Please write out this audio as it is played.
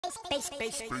I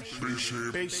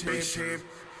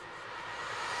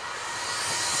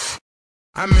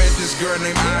met this girl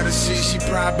named Odyssey, she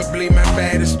probably my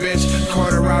baddest bitch.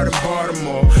 Caught her out in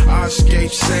Baltimore, all skate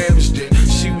savaged it.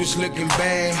 She was looking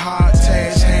bad, hard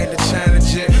task, had to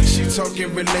challenge it. She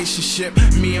talking relationship,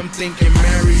 me I'm thinking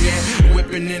Marianne.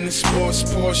 Whipping in the sports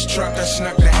Porsche truck, I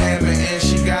snuck the hammer in.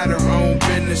 She got her own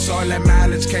business, all that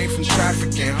mileage came from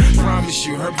trafficking. Promise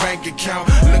you, her bank account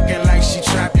looking like she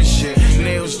trapping shit.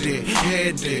 Nails did,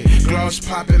 hair did, gloss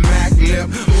popping, Mac lip,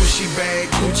 Gucci bag,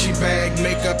 Gucci bag,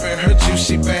 makeup in her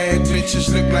juicy bag. Bitches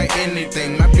look like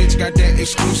anything, my bitch got that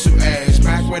exclusive ass.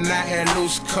 Back when I had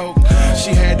loose coke,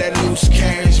 she had that loose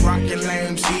cash. Rockin'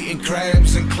 lambs, eating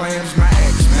crabs and clams. My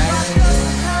ex-man,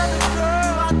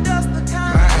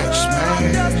 my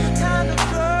ex-man,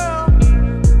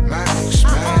 my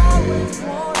ex-man.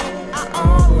 I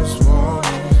always wanted.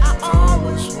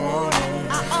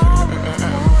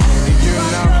 You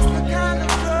know,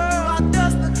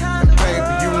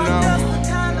 baby, you know,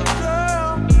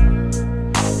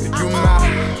 you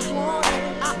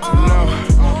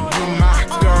my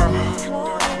girl.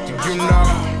 You know,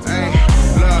 hey,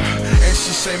 look, and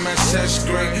she say my sex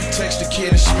great. Text the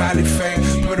kid a smiley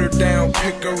face, put her down,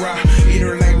 pick her up, eat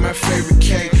her like my favorite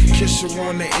cake. Kiss her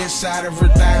on the inside of her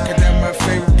thigh, cause that's my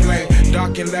favorite play.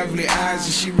 Dark and lovely eyes,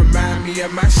 and she remind me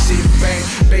of my city bank.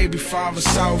 Baby father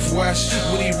Southwest,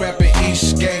 Woody rapping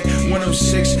Eastgate.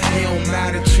 106, he don't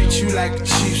matter, treat you like a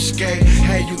cheapskate.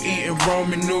 Had you eating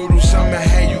Roman noodles, I'ma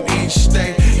have you eating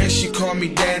steak. And she call me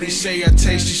daddy, say I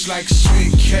taste just like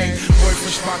sweet cake.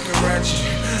 Boyfriend sparking Reggie,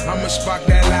 I'ma spark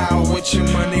that loud with your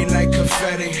money like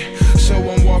confetti. So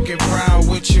I'm walking proud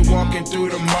with you, walking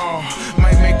through the mall.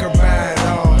 Might make her buy it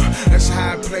all. That's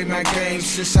how I play my game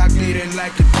since I beat it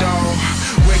like a dog.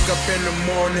 Wake up in the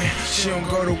morning, she don't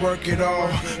go to work at all.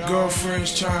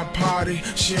 Girlfriends trying to party,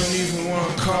 she don't even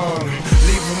want to call her.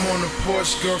 Leave them on the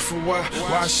porch, girl, for what?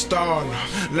 Why stall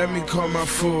her? Let me call my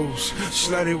fools,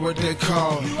 slutty what they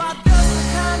call her.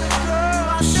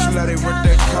 Slutty what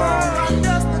they call her.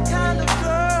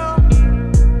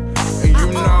 And you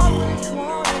know,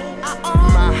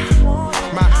 my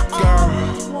girl,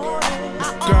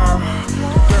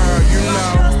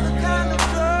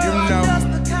 you know,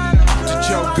 it's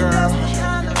your girl,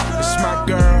 it's my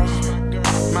girl,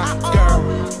 my girl,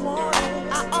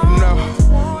 no,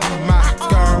 my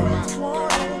girl.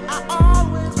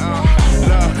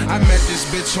 Look, I met this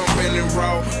bitch on Benning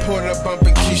Road, pulled up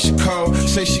bumpin' Keisha Cole,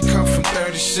 say she come from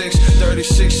 36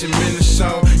 in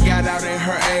Minnesota. Got out in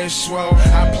her ass swole,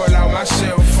 I pull out my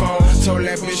cell phone, told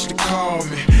that bitch to call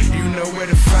me. You know where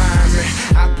to find me.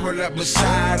 I pull up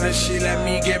beside her, she let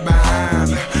me get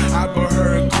behind her. I bought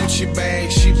her a Gucci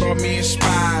bag, she bought me a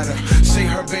Spider. Say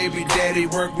her baby daddy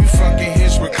work, we fucking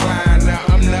his recliner.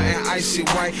 I'm nothing icy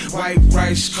white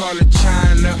rice, call it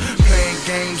China. Playing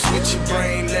games with your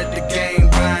brain, let the game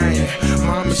blind you.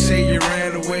 Mama say you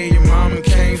ran away, your mama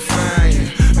can't find you.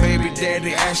 Baby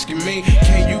daddy asking me,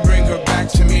 can you bring her back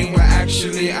to me? Well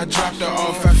actually I dropped her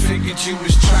off, I figured you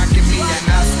was tracking me and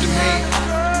after me.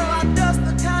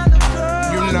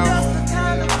 You know,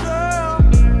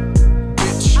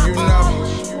 bitch, you know,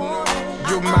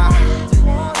 you my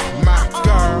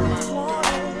girl,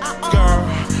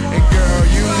 and girl,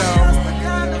 you know,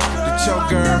 that your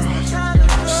girl,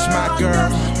 it's my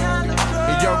girl,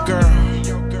 and your girl,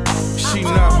 she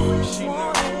know,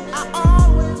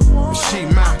 she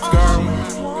my girl,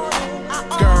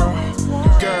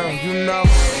 you know,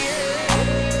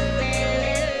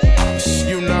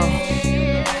 you know,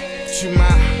 you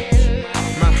my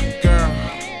girl,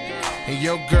 and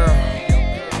your girl,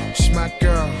 it's my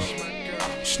girl,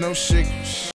 it's no secret.